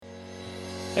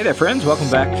Hey there, friends.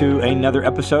 Welcome back to another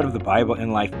episode of the Bible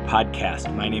in Life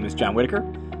podcast. My name is John Whitaker,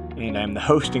 and I'm the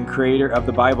host and creator of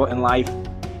the Bible in Life.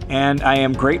 And I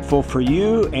am grateful for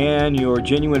you and your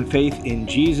genuine faith in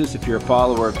Jesus, if you're a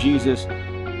follower of Jesus.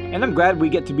 And I'm glad we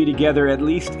get to be together, at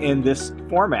least in this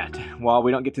format. While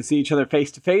we don't get to see each other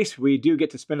face to face, we do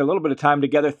get to spend a little bit of time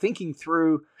together thinking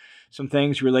through some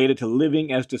things related to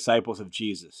living as disciples of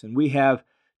Jesus. And we have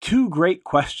two great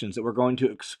questions that we're going to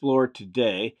explore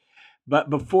today.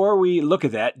 But before we look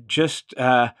at that, just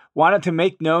wanted to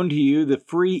make known to you the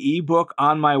free ebook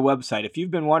on my website. If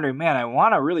you've been wondering, man, I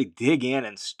want to really dig in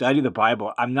and study the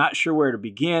Bible, I'm not sure where to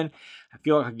begin, I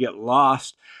feel like I get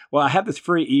lost. Well, I have this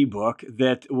free ebook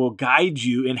that will guide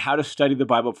you in how to study the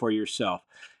Bible for yourself.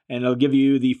 And it'll give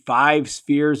you the 5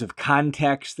 spheres of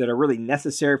context that are really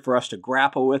necessary for us to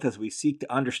grapple with as we seek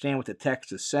to understand what the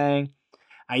text is saying.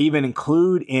 I even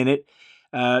include in it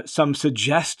some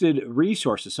suggested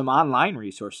resources, some online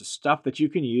resources, stuff that you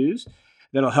can use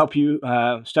that'll help you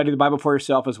study the Bible for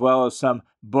yourself, as well as some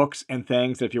books and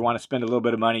things that if you want to spend a little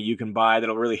bit of money, you can buy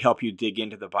that'll really help you dig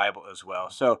into the Bible as well.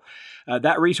 So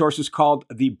that resource is called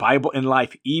the Bible in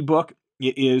Life ebook.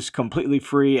 It is completely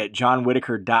free at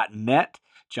johnwhitaker.net,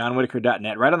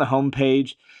 johnwhitaker.net. Right on the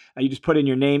homepage, you just put in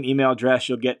your name, email address,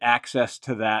 you'll get access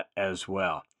to that as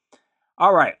well.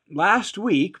 All right,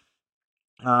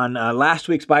 on last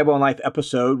week's Bible in Life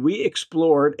episode, we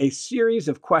explored a series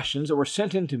of questions that were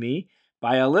sent in to me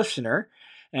by a listener,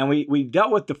 and we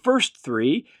dealt with the first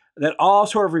 3 that all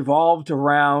sort of revolved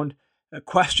around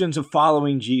questions of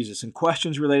following Jesus and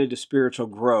questions related to spiritual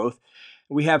growth.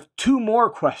 We have 2 more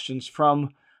questions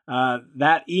from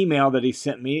that email that he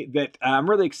sent me that I'm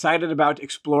really excited about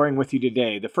exploring with you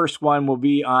today. The first one will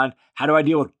be on how do I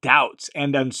deal with doubts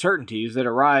and uncertainties that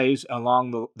arise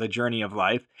along the journey of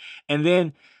life. And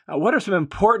then what are some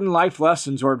important life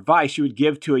lessons or advice you would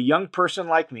give to a young person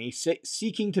like me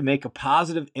seeking to make a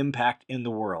positive impact in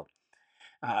the world?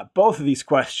 Both of these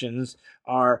questions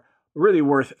are really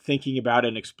worth thinking about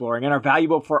and exploring and are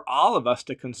valuable for all of us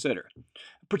to consider.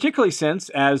 Particularly since,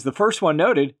 as the first one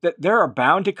noted, that there are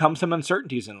bound to come some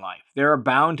uncertainties in life. There are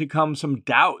bound to come some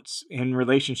doubts in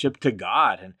relationship to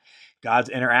God and God's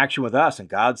interaction with us and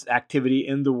God's activity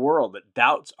in the world. That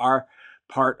doubts are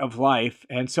part of life.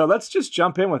 And so let's just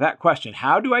jump in with that question.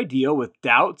 How do I deal with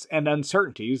doubts and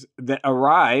uncertainties that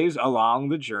arise along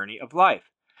the journey of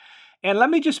life? And let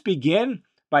me just begin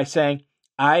by saying,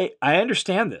 I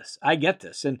understand this. I get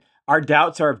this. And our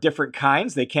doubts are of different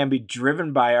kinds. They can be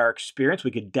driven by our experience.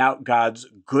 We could doubt God's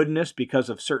goodness because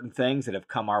of certain things that have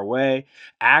come our way,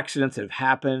 accidents that have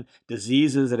happened,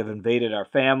 diseases that have invaded our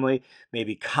family,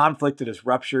 maybe conflict that has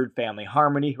ruptured family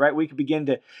harmony, right? We could begin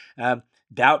to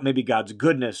doubt maybe God's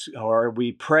goodness, or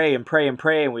we pray and pray and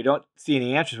pray and we don't see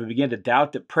any answers. We begin to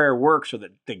doubt that prayer works, or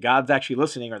that God's actually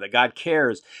listening, or that God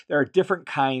cares. There are different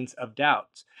kinds of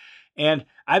doubts. And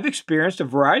I've experienced a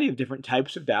variety of different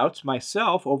types of doubts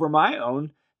myself over my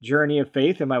own journey of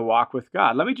faith and my walk with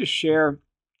God. Let me just share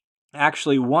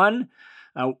actually one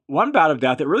bout of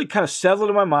doubt that really kind of settled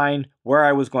in my mind where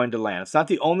I was going to land. It's not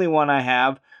the only one I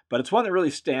have, but it's one that really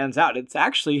stands out. It's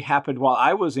actually happened while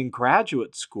I was in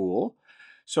graduate school.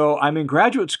 So I'm in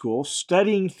graduate school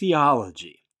studying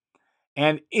theology.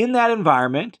 And in that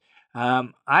environment,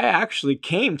 I actually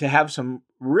came to have some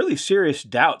really serious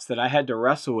doubts that I had to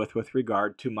wrestle with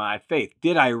regard to my faith.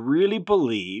 Did I really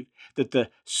believe that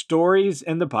the stories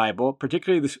in the Bible,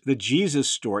 particularly the Jesus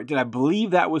story, did I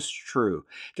believe that was true?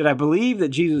 Did I believe that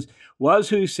Jesus was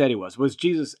who he said he was? Was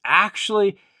Jesus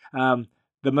actually the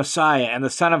Messiah and the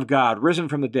Son of God, risen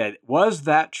from the dead? Was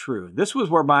that true? This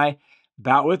was where my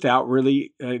bout with doubt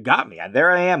really got me. And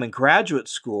there I am in graduate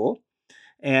school,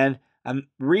 and I'm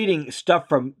reading stuff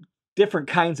from different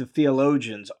kinds of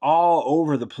theologians all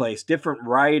over the place, different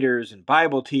writers and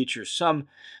Bible teachers, some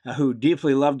who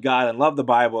deeply loved God and loved the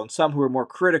Bible, and some who were more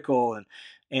critical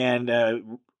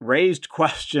and raised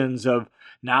questions of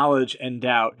knowledge and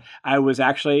doubt. I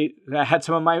had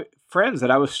some of my friends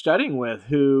that I was studying with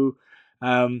who,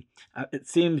 it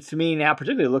seems to me now,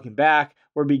 particularly looking back,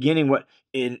 were beginning what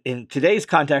in today's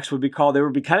context would be called, they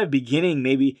were kind of beginning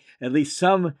maybe at least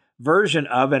some version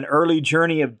of an early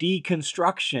journey of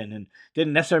deconstruction, and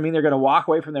didn't necessarily mean they're going to walk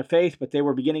away from their faith, but they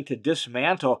were beginning to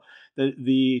dismantle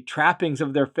the trappings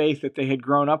of their faith that they had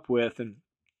grown up with. And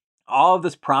all of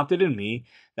this prompted in me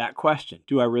that question: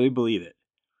 do I really believe it?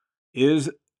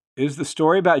 Is the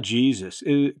story about Jesus,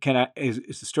 is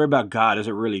the story about God, is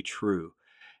it really true?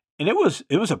 And it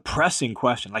was a pressing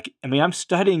question. I'm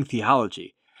studying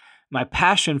theology. My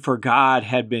passion for God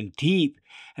had been deep,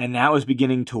 and now is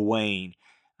beginning to wane.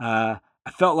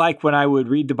 I felt like when I would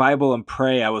read the Bible and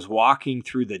pray, I was walking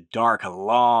through the dark, a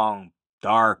long,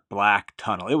 dark, black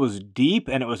tunnel. It was deep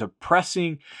and it was a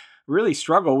pressing, really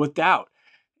struggle with doubt.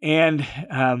 And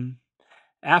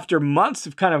after months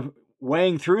of kind of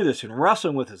weighing through this and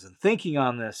wrestling with this and thinking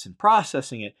on this and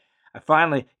processing it, I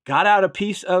finally got out a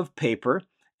piece of paper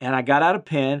and I got out a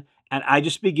pen and I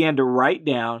just began to write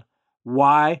down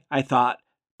why I thought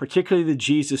particularly the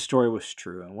Jesus story was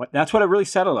true. And that's what it really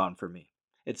settled on for me.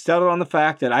 It settled on the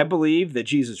fact that I believe that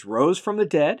Jesus rose from the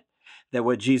dead, that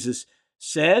what Jesus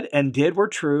said and did were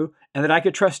true, and that I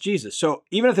could trust Jesus. So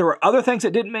even if there were other things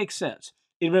that didn't make sense,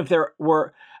 even if there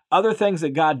were other things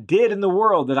that God did in the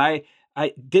world that I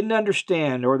didn't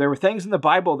understand, or there were things in the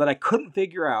Bible that I couldn't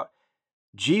figure out,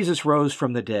 Jesus rose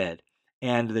from the dead,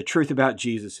 and the truth about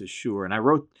Jesus is sure. And I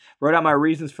wrote out my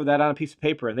reasons for that on a piece of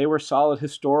paper, and they were solid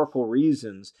historical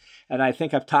reasons. And I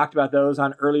think I've talked about those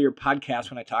on earlier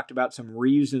podcasts when I talked about some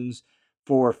reasons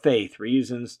for faith,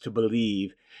 reasons to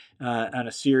believe, on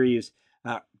a series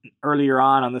earlier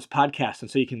on this podcast.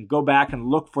 And so you can go back and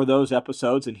look for those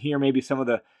episodes and hear maybe some of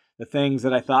the things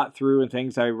that I thought through and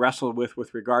things I wrestled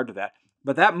with regard to that.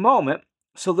 But that moment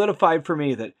solidified for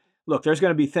me that, look, there's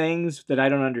going to be things that I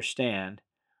don't understand,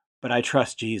 but I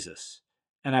trust Jesus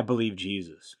and I believe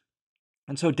Jesus.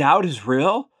 And so doubt is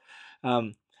real,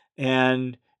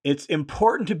 and it's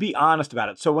important to be honest about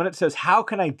it. So when it says, how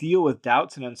can I deal with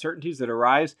doubts and uncertainties that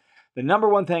arise? The number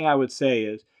one thing I would say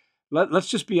is, let's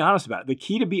just be honest about it. The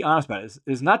key to be honest about it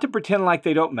is not to pretend like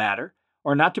they don't matter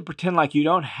or not to pretend like you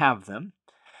don't have them,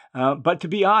 but to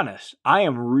be honest. I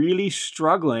am really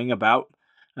struggling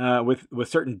with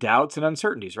certain doubts and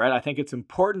uncertainties, right? I think it's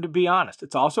important to be honest.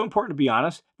 It's also important to be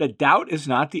honest that doubt is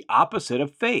not the opposite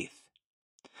of faith.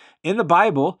 In the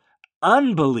Bible,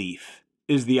 unbelief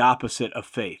is the opposite of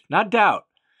faith, not doubt.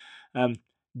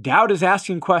 Doubt is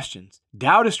asking questions.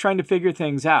 Doubt is trying to figure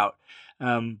things out.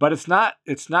 But it's not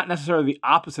necessarily the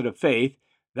opposite of faith.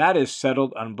 That is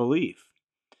settled unbelief.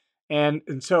 And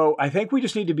so I think we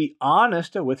just need to be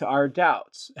honest with our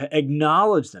doubts,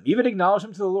 acknowledge them, even acknowledge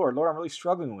them to the Lord. Lord, I'm really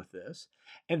struggling with this.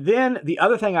 And then the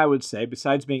other thing I would say,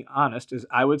 besides being honest, is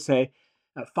I would say,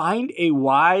 find a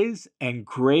wise and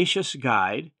gracious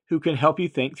guide who can help you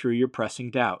think through your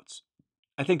pressing doubts.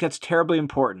 I think that's terribly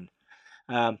important.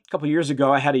 A couple of years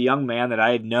ago, I had a young man that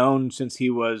I had known since he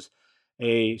was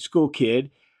a school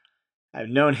kid. I've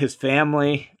known his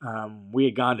family. We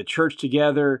had gone to church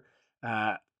together.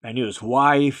 I knew his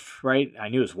wife, right? I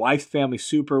knew his wife's family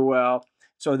super well.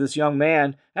 So this young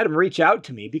man, I had him reach out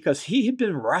to me because he had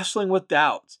been wrestling with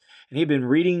doubts. And he'd been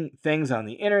reading things on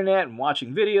the internet and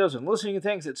watching videos and listening to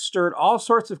things that stirred all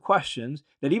sorts of questions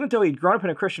that even though he'd grown up in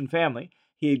a Christian family,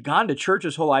 he had gone to church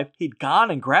his whole life, he'd gone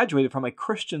and graduated from a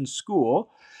Christian school,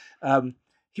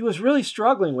 he was really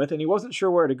struggling with, and he wasn't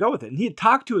sure where to go with it. And he had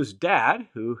talked to his dad,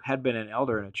 who had been an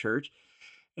elder in a church,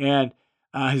 and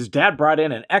his dad brought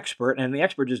in an expert, and the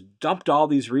expert just dumped all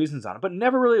these reasons on him, but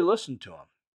never really listened to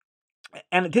him.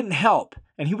 And it didn't help,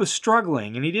 and he was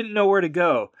struggling, and he didn't know where to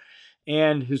go.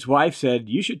 And his wife said,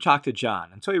 you should talk to John.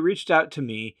 And so he reached out to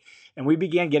me, and we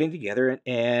began getting together,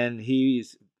 and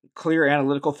he's a clear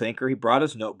analytical thinker. He brought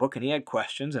his notebook, and he had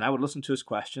questions, and I would listen to his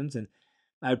questions, and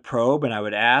I'd probe and I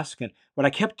would ask. And what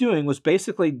I kept doing was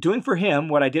basically doing for him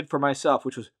what I did for myself,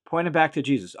 which was pointing back to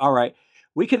Jesus. All right,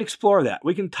 we can explore that.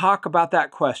 We can talk about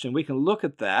that question. We can look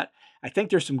at that. I think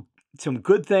there's some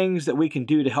good things that we can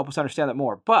do to help us understand that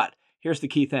more. But here's the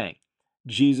key thing.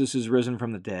 Jesus is risen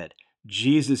from the dead.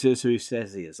 Jesus is who he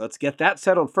says he is. Let's get that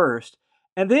settled first.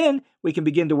 And then we can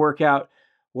begin to work out,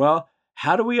 well,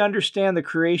 how do we understand the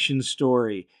creation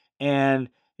story? And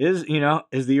is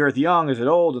the earth young? Is it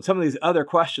old? And some of these other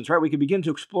questions, right? We can begin to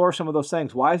explore some of those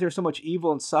things. Why is there so much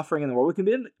evil and suffering in the world? We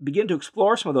can begin to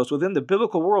explore some of those within the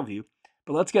biblical worldview,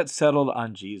 but let's get settled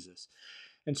on Jesus.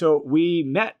 And so we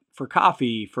met for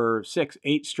coffee for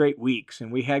 6-8 straight weeks,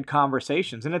 and we had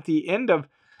conversations. And at the end of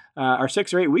our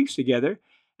 6 or 8 weeks together,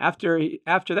 after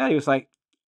that, he was like,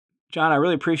 John, I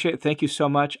really appreciate it. Thank you so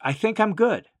much. I think I'm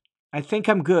good.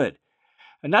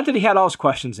 And not that he had all his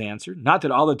questions answered, not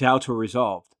that all the doubts were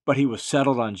resolved, but he was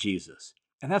settled on Jesus.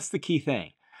 And that's the key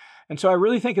thing. And so I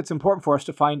really think it's important for us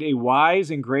to find a wise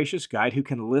and gracious guide who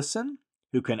can listen,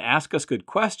 who can ask us good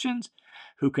questions,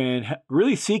 who can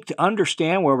really seek to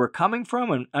understand where we're coming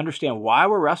from and understand why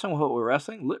we're wrestling with what we're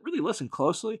wrestling, really listen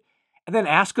closely, and then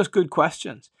ask us good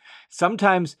questions.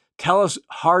 Sometimes tell us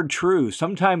hard truths,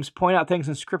 sometimes point out things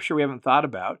in Scripture we haven't thought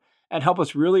about, and help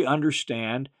us really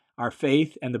understand our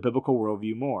faith and the biblical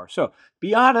worldview more. So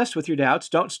be honest with your doubts.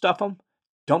 Don't stuff them.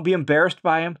 Don't be embarrassed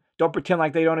by them. Don't pretend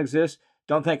like they don't exist.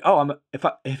 Don't think,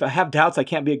 if I have doubts, I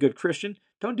can't be a good Christian.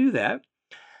 Don't do that.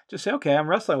 Just say, okay, I'm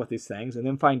wrestling with these things, and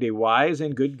then find a wise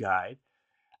and good guide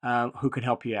who can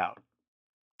help you out.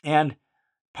 And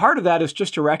part of that is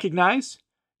just to recognize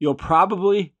you'll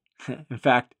probably, in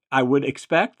fact, I would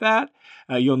expect that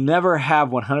you'll never have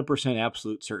 100%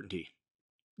 absolute certainty.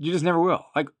 You just never will.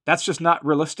 Like, that's just not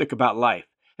realistic about life.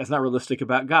 That's not realistic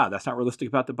about God. That's not realistic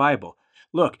about the Bible.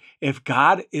 Look, if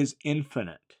God is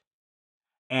infinite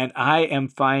and I am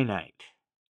finite,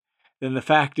 then the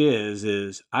fact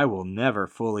is I will never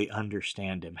fully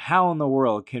understand him. How in the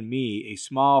world can me, a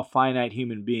small, finite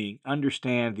human being,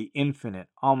 understand the infinite,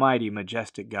 almighty,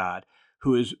 majestic God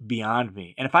who is beyond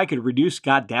me? And if I could reduce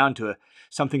God down to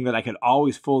something that I could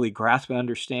always fully grasp and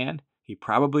understand, he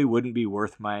probably wouldn't be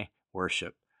worth my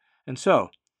worship. And so,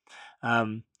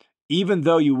 even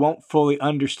though you won't fully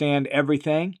understand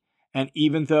everything, and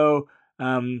even though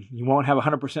you won't have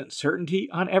 100% certainty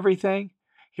on everything,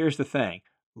 here's the thing.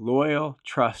 Loyal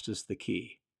trust is the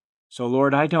key. So,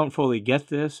 Lord, I don't fully get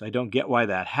this. I don't get why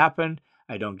that happened.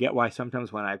 I don't get why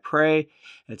sometimes when I pray,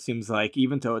 it seems like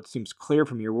even though it seems clear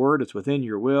from your word, it's within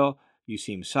your will, you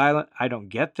seem silent. I don't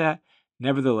get that.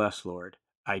 Nevertheless, Lord,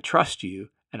 I trust you,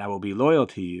 and I will be loyal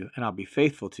to you, and I'll be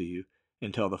faithful to you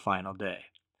until the final day.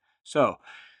 So,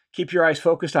 keep your eyes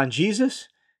focused on Jesus.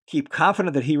 Keep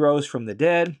confident that he rose from the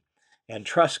dead, and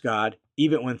trust God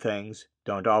even when things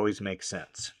don't always make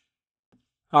sense.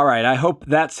 All right, I hope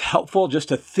that's helpful just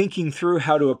to thinking through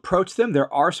how to approach them.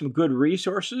 There are some good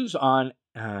resources on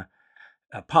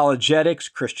apologetics,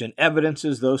 Christian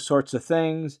evidences, those sorts of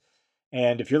things.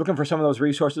 And if you're looking for some of those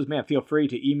resources, man, feel free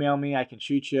to email me. I can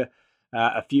shoot you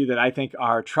a few that I think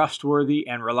are trustworthy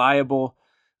and reliable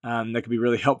that could be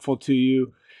really helpful to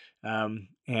you.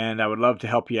 And I would love to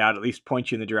help you out, at least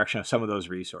point you in the direction of some of those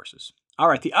resources. All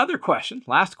right, the other question,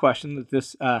 last question that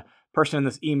this person in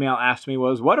this email asked me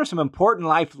was, what are some important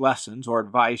life lessons or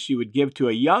advice you would give to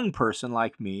a young person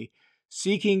like me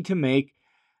seeking to make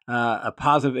a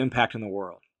positive impact in the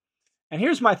world? And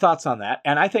here's my thoughts on that.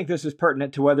 And I think this is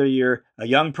pertinent to whether you're a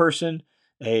young person,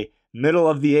 a middle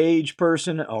of the age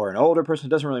person, or an older person. It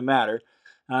doesn't really matter.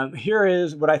 Here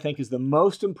is what I think is the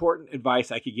most important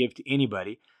advice I could give to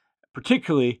anybody,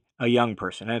 particularly a young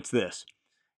person. And it's this.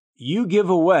 You give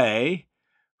away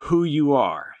who you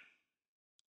are.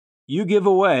 You give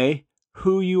away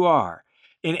who you are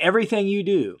in everything you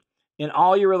do, in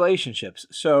all your relationships.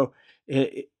 So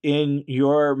in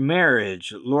your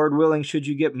marriage, Lord willing, should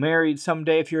you get married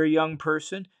someday if you're a young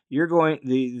person,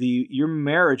 your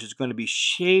marriage is going to be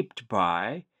shaped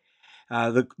by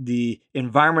the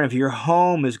environment of your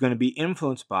home is going to be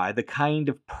influenced by the kind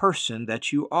of person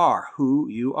that you are, who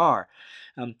you are.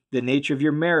 The nature of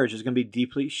your marriage is going to be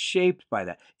deeply shaped by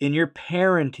that. In your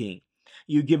parenting,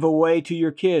 you give away to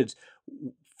your kids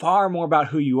far more about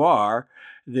who you are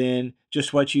than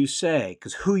just what you say,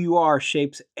 because who you are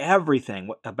shapes everything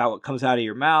about what comes out of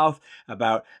your mouth,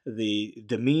 about the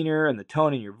demeanor and the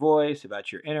tone in your voice,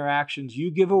 about your interactions.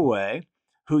 You give away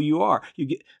who you are.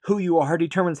 Who you are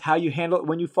determines how you handle it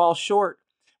when you fall short,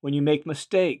 when you make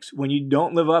mistakes, when you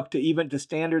don't live up to even to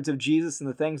standards of Jesus and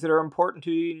the things that are important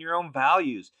to you and your own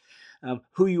values.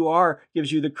 Who you are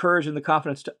gives you the courage and the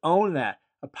confidence to own that,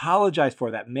 apologize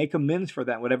for that, make amends for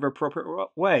that in whatever appropriate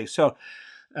way. So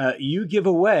you give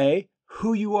away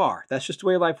who you are. That's just the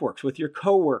way life works with your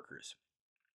coworkers,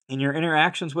 in your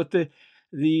interactions with the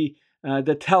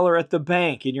teller at the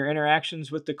bank, in your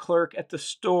interactions with the clerk at the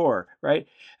store, right?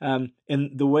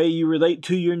 In the way you relate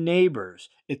to your neighbors.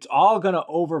 It's all going to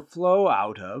overflow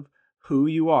out of who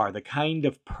you are, the kind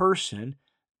of person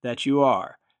that you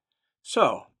are.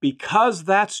 So, because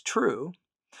that's true,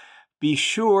 be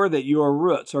sure that your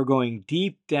roots are going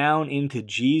deep down into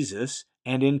Jesus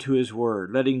and into his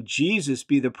word, letting Jesus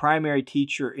be the primary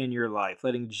teacher in your life,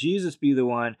 letting Jesus be the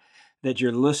one that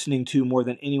you're listening to more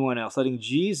than anyone else, letting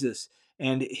Jesus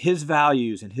and his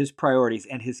values and his priorities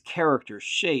and his character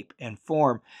shape and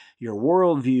form your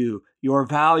worldview, your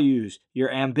values,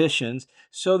 your ambitions,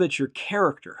 so that your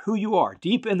character, who you are,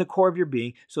 deep in the core of your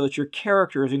being, so that your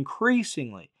character is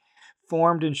increasingly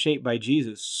formed and shaped by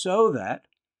Jesus, so that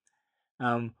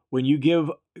when you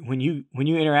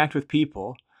interact with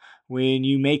people, when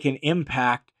you make an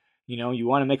impact, you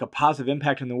want to make a positive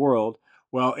impact in the world,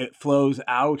 well, it flows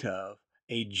out of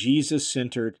a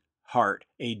Jesus-centered heart,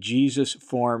 a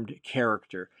Jesus-formed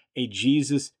character, a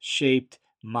Jesus-shaped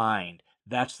mind.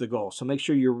 That's the goal. So make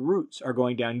sure your roots are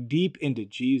going down deep into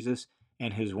Jesus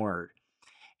and his word.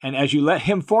 And as you let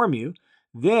him form you,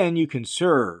 then you can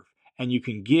serve and you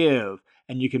can give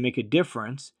and you can make a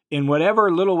difference in whatever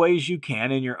little ways you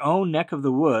can in your own neck of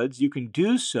the woods. You can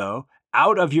do so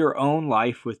out of your own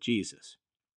life with Jesus.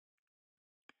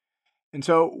 And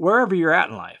so wherever you're at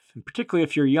in life, and particularly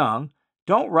if you're young,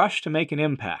 don't rush to make an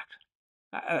impact.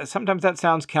 Sometimes that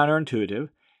sounds counterintuitive.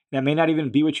 That may not even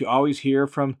be what you always hear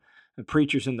from the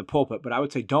preachers in the pulpit, but I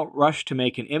would say don't rush to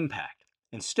make an impact.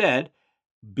 Instead,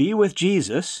 be with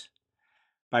Jesus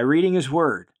by reading his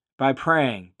word, by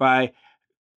praying, by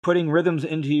putting rhythms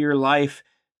into your life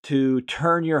to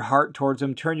turn your heart towards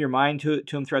him, turn your mind to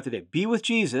him throughout the day. Be with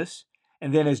Jesus,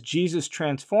 and then as Jesus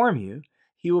transforms you,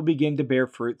 he will begin to bear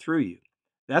fruit through you.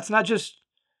 That's not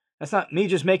me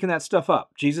just making that stuff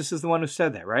up. Jesus is the one who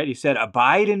said that, right? He said,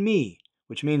 abide in me,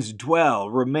 which means dwell,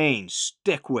 remain,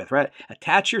 stick with, right?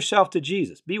 Attach yourself to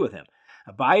Jesus. Be with him.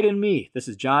 Abide in me. This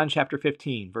is John chapter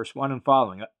 15, verse 1 and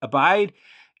following. Abide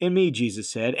in me, Jesus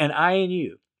said, and I in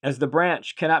you. As the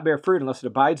branch cannot bear fruit unless it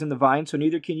abides in the vine, so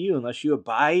neither can you unless you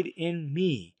abide in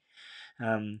me.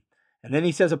 And then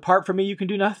he says, apart from me, you can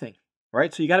do nothing,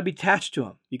 right? So you got to be attached to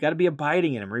him. You got to be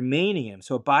abiding in him, remaining in him.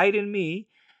 So abide in me,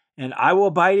 and I will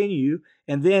abide in you,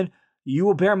 and then you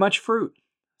will bear much fruit.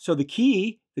 So the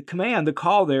key, the command, the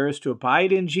call there is to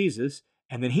abide in Jesus,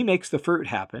 and then he makes the fruit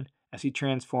happen as he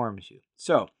transforms you.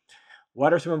 So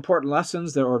what are some important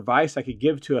lessons or advice I could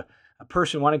give to a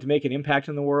person wanting to make an impact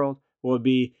in the world? Would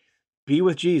be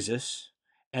with Jesus,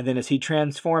 and then as he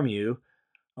transforms you,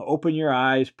 open your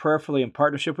eyes prayerfully in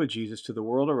partnership with Jesus to the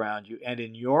world around you and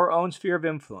in your own sphere of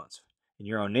influence, in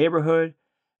your own neighborhood,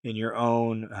 in your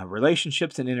own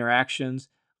relationships and interactions.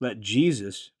 Let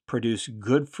Jesus produce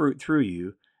good fruit through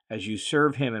you as you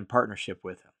serve him in partnership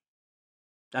with him.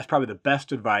 That's probably the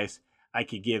best advice I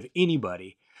could give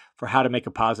anybody for how to make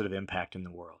a positive impact in the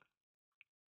world.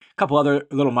 A couple other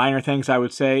little minor things I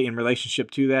would say in relationship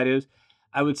to that is,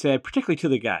 I would say particularly to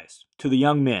the guys, to the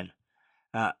young men.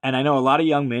 And I know a lot of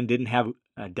young men didn't have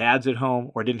dads at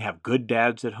home or didn't have good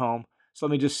dads at home. So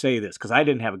let me just say this, because I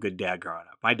didn't have a good dad growing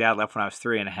up. My dad left when I was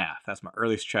 3.5. That's my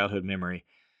earliest childhood memory.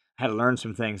 I had to learn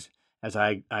some things as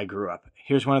I grew up.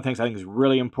 Here's one of the things I think is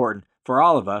really important for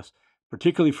all of us,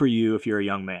 particularly for you if you're a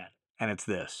young man. And it's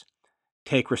this: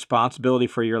 take responsibility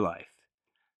for your life.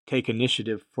 Take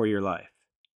initiative for your life.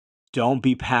 Don't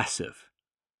be passive,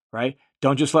 right?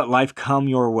 Don't just let life come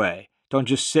your way. Don't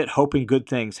just sit hoping good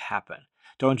things happen.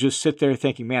 Don't just sit there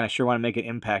thinking, man, I sure want to make an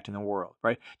impact in the world,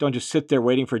 right? Don't just sit there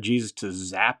waiting for Jesus to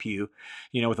zap you,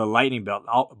 with a lightning bolt, and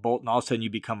all of a sudden you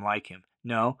become like him.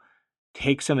 No,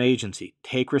 take some agency,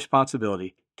 take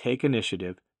responsibility, take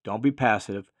initiative. Don't be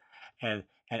passive. And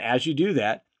as you do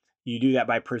that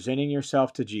by presenting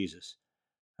yourself to Jesus.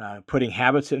 Putting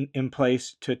habits in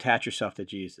place to attach yourself to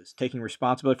Jesus, taking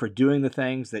responsibility for doing the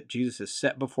things that Jesus has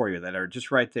set before you that are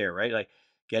just right there, right? Like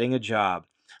getting a job,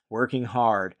 working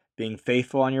hard, being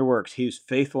faithful on your works. He who's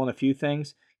faithful in a few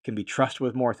things can be trusted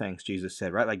with more things, Jesus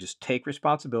said, right? Like just take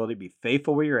responsibility, be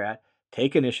faithful where you're at,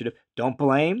 take initiative, don't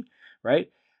blame,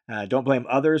 right? Don't blame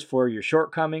others for your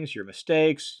shortcomings, your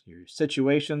mistakes, your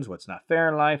situations, what's not fair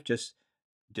in life. Just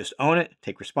own it,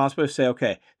 take responsibility, say,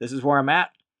 okay, this is where I'm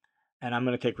at. And I'm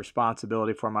going to take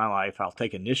responsibility for my life. I'll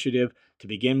take initiative to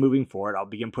begin moving forward. I'll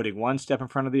begin putting one step in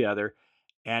front of the other.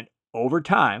 And over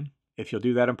time, if you'll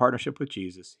do that in partnership with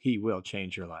Jesus, he will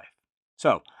change your life.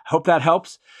 So I hope that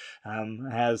helps.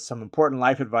 Has some important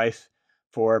life advice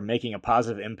for making a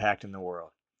positive impact in the world.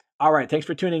 All right. Thanks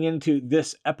for tuning into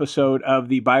this episode of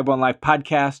the Bible and Life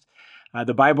podcast.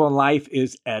 The Bible and Life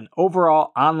is an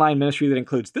overall online ministry that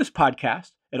includes this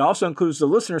podcast. It also includes the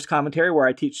listener's commentary, where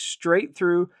I teach straight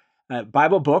through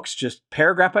Bible books, just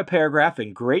paragraph by paragraph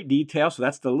in great detail. So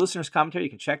that's the listener's commentary. You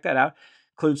can check that out.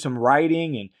 Includes some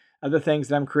writing and other things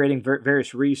that I'm creating,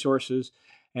 various resources.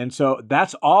 And so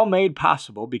that's all made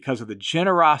possible because of the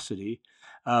generosity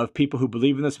of people who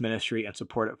believe in this ministry and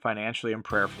support it financially and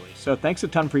prayerfully. So thanks a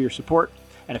ton for your support.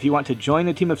 And if you want to join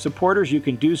the team of supporters, you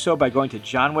can do so by going to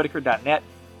johnwhittaker.net,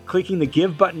 clicking the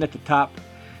Give button at the top.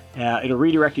 It'll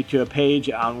redirect you to a page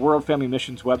on World Family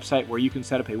Mission's website where you can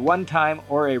set up a one-time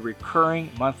or a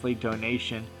recurring monthly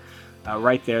donation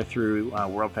right there through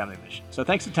World Family Mission. So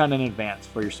thanks a ton in advance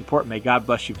for your support. May God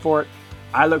bless you for it.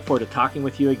 I look forward to talking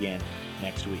with you again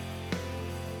next week.